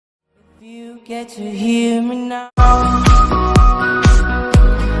get to hear me now.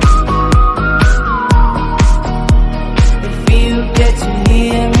 If you get to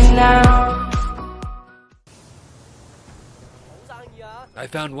hear me now. I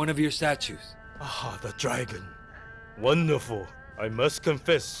found one of your statues. Ah, the dragon. Wonderful. I must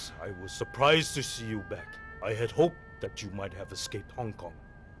confess, I was surprised to see you back. I had hoped that you might have escaped Hong Kong.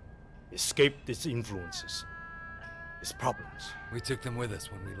 Escaped its influences. Its problems. We took them with us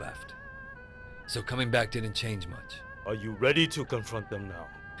when we left. So coming back didn't change much. Are you ready to confront them now?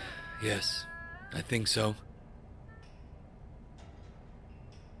 Yes, I think so.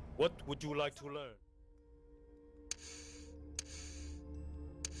 What would you like to learn?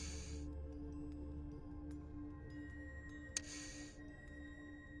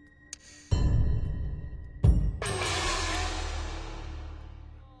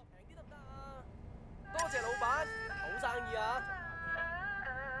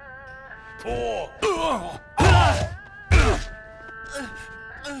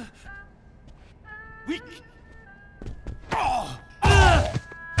 Weak.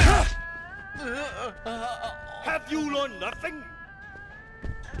 Have you learned nothing?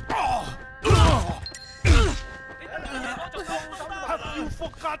 Have you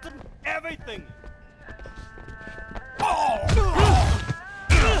forgotten everything?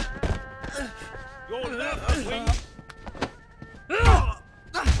 Your left wing.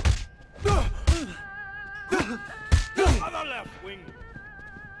 Other left wing.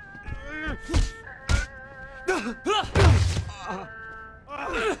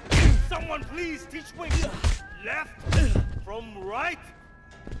 Someone please teach wing. Left from right.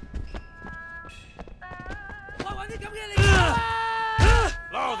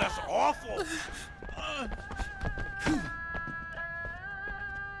 Oh, that's awful.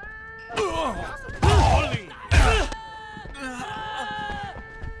 Falling.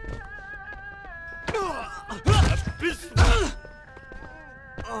 Abysmal.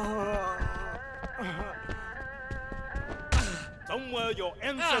 Somewhere your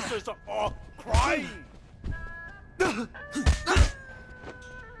ancestors are crying.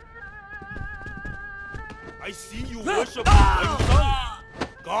 I see you worship Wang Sung,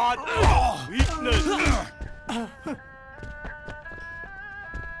 God of weakness.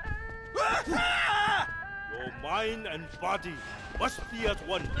 Your mind and body must be at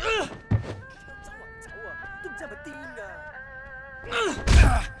one.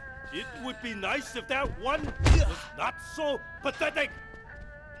 It would be nice if that one was not so pathetic.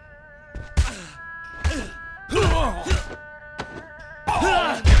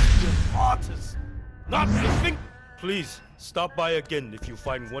 Artist, not I think. Please stop by again if you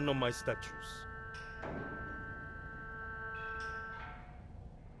find one of my statues.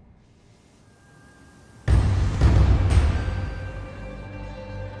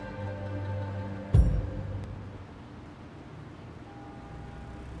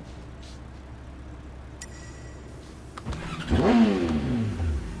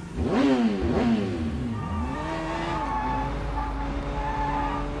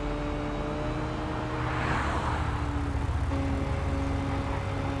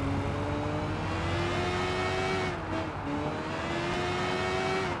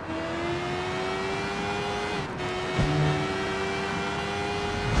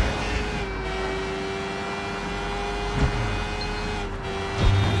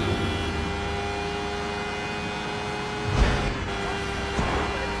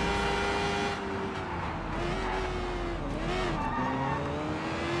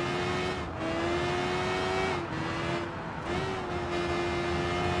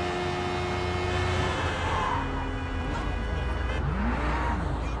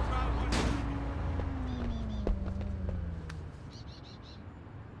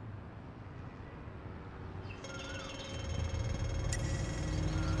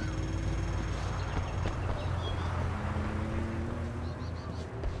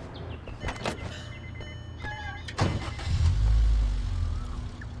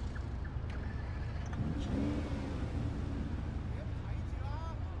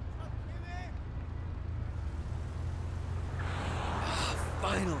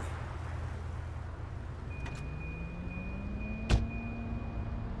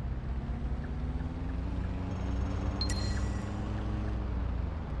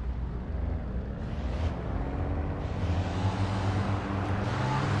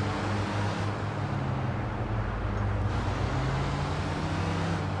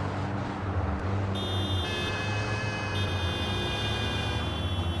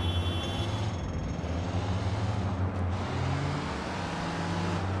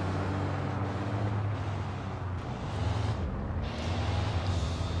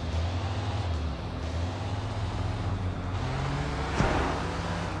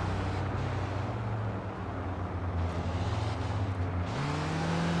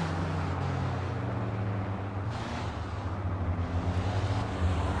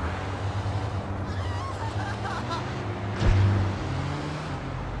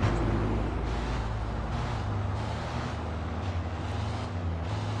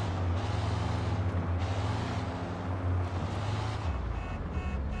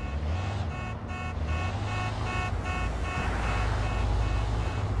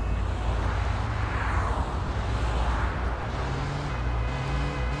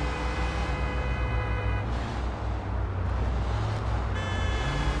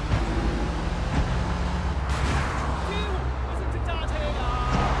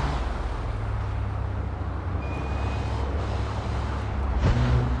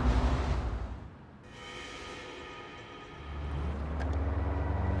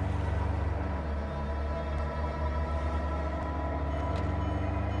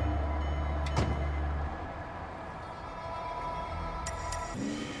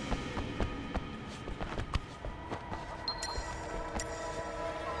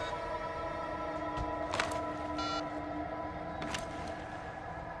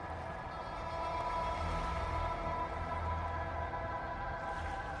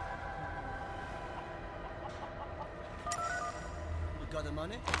 got the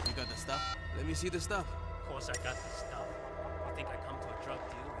money? You got the stuff? Let me see the stuff. Of course I got the stuff. You think I come to a drug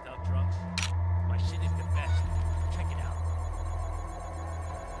deal without drugs? My shit is the best. Check it out.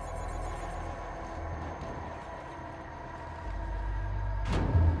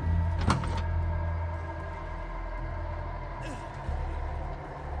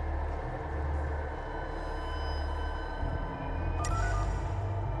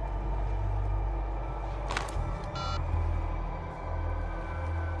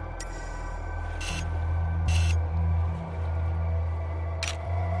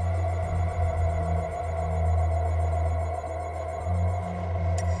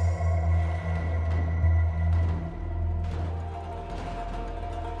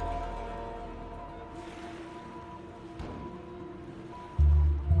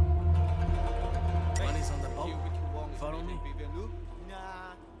 Money's on the boat. Follow me.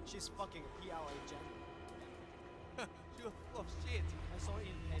 Nah, she's fucking a PR agent. You're full of shit. I saw it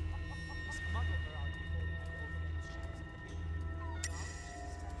in paper. He smuggled her out before they had overload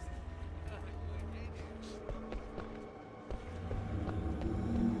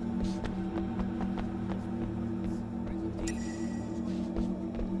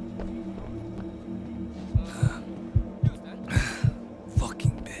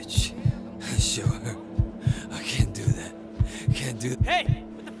Fucking bitch. Sure. I can't do that. Can't do that. Hey!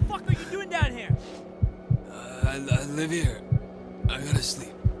 What the fuck are you doing down here? I live here. I gotta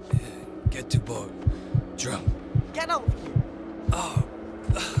sleep. Get to boat. Drunk. Get out of here! Oh.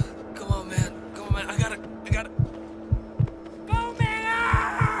 Come on, man. Come on, man. I gotta. Go,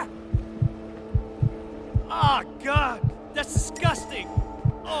 man! Oh, God! That's disgusting!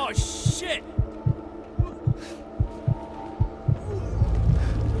 Oh, shit!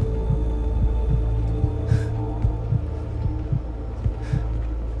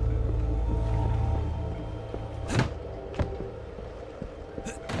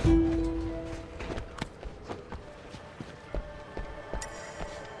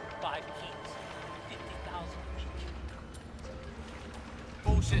 Five keys, 50,000 each.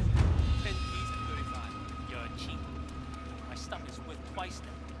 Bullshit. 10 keys and 35. You're cheap. My stuff is worth twice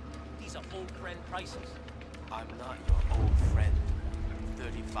that. These are old friend prices. I'm not your old friend.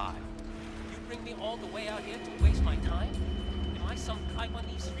 35. You bring me all the way out here to waste my time? Am I some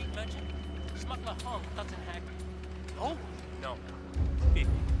Taiwanese street merchant? Smuggler Hong doesn't have... No? No. 50.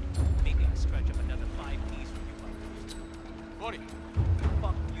 Maybe I scratch up another 5 keys for you. 40.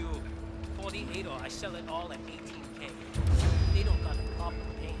 Fuck you. 48 or I sell it all at 18K. They don't got a problem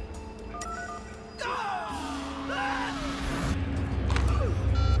paying.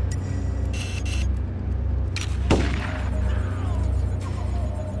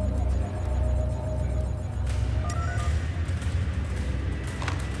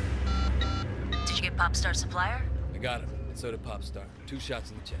 Did you get Popstar Supplier? I got him. And so did Popstar. 2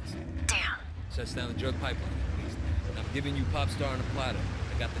 shots in the chest. Damn. Shuts down the drug pipeline, at least. And I'm giving you Popstar on a platter.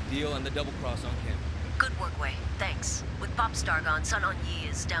 I got the deal and the double cross on camera. Good work, Wei. Thanks. With Popstar gone, Sun On Yi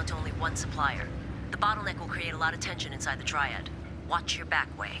is down to only one supplier. The bottleneck will create a lot of tension inside the Triad. Watch your back,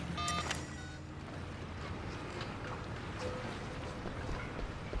 Wei.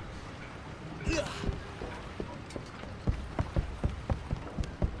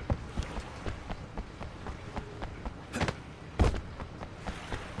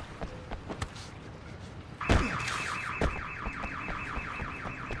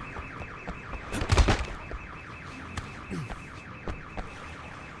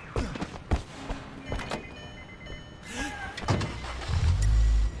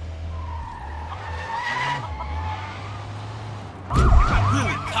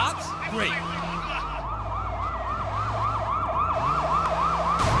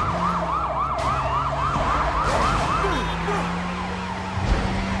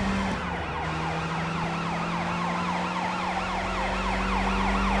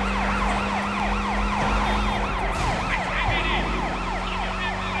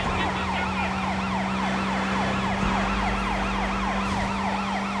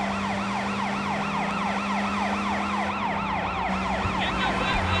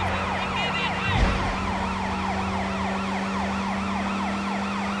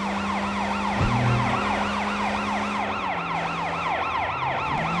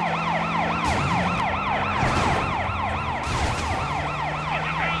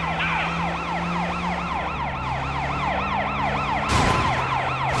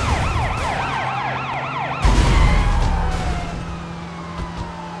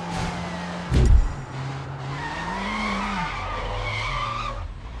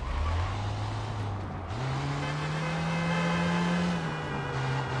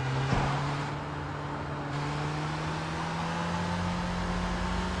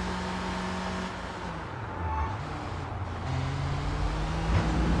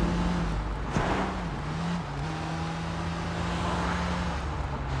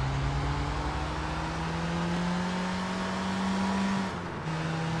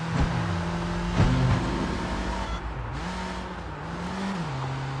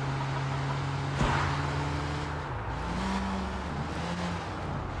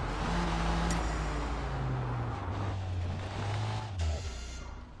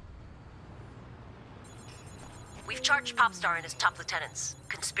 We've charged Popstar and his top lieutenants.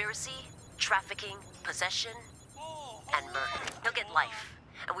 Conspiracy, trafficking, possession, and murder. He'll get life.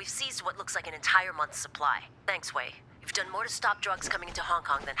 And we've seized what looks like an entire month's supply. Thanks, Wei. You've done more to stop drugs coming into Hong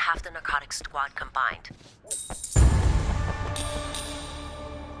Kong than half the narcotics squad combined.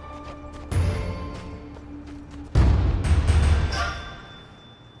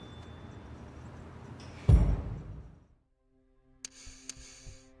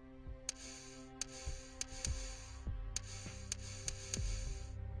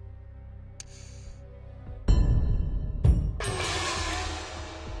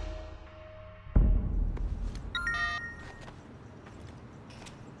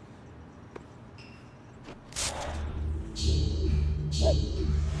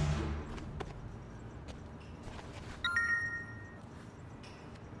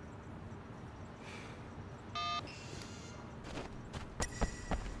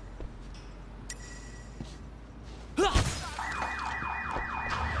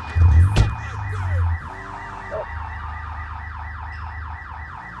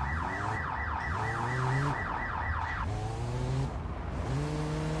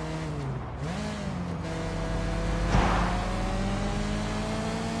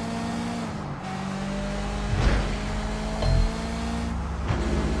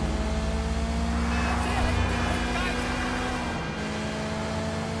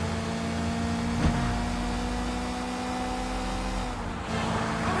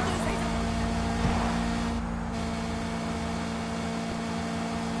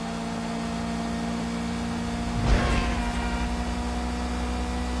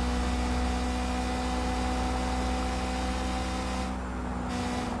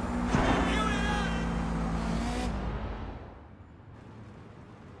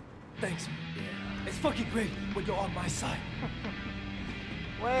 Thanks. It's fucking great when you're on my side.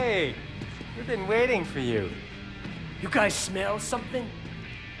 Wait, we've been waiting for you. You guys smell something?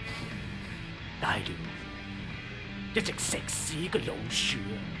 I do. 一直食屎嘅老鼠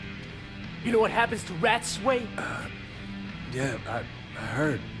啊! You know what happens to rats, Wei? Yeah, I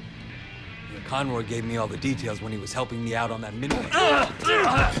heard. Yeah, Conroy gave me all the details when he was helping me out on that midway.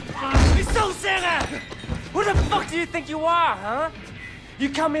 你收聲啊! Who the fuck do you think you are, huh? You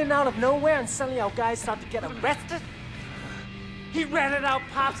come in out of nowhere and suddenly our guys start to get arrested? He ratted out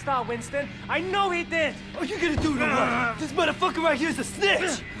Popstar, Winston. I know he did. What are you gonna do to him? This motherfucker right here is a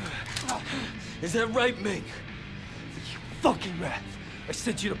snitch! Is that right, Ming? You fucking rat! I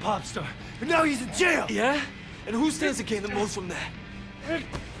sent you to Popstar, and now he's in jail! Yeah? And who stands to gain the most from that?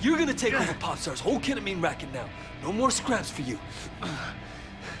 You're gonna take over Popstar's whole ketamine racket now. No more scraps for you.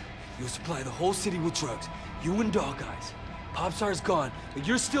 You'll supply the whole city with drugs. You and Dog Eyes. Popstar's gone, but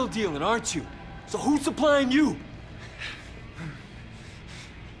you're still dealing, aren't you? So who's supplying you?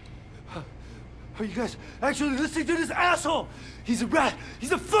 Are you guys actually listening to this asshole? He's a rat!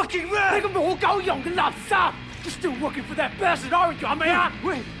 He's a fucking rat! You're still working for that bastard, aren't you?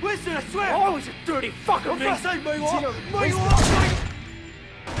 Wait, Winston, I swear! Always a dirty fucker, man!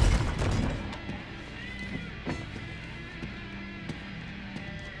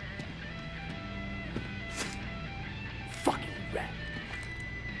 Fucking rat.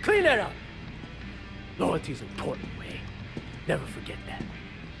 Clean that up! Loyalty's important, Wei. Never forget that.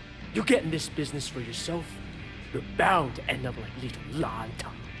 You get in this business for yourself, you're bound to end up like little Lan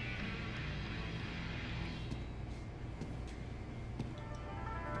Tang.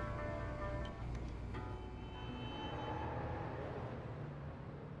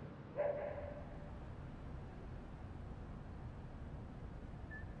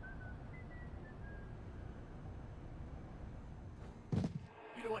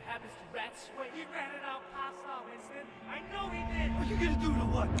 You know what happens to rats? Wait, he ratted out Popstar, Winston. I know he did. What are you gonna do to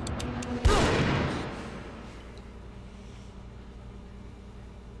what?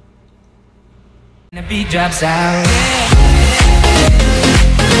 The beat drops out.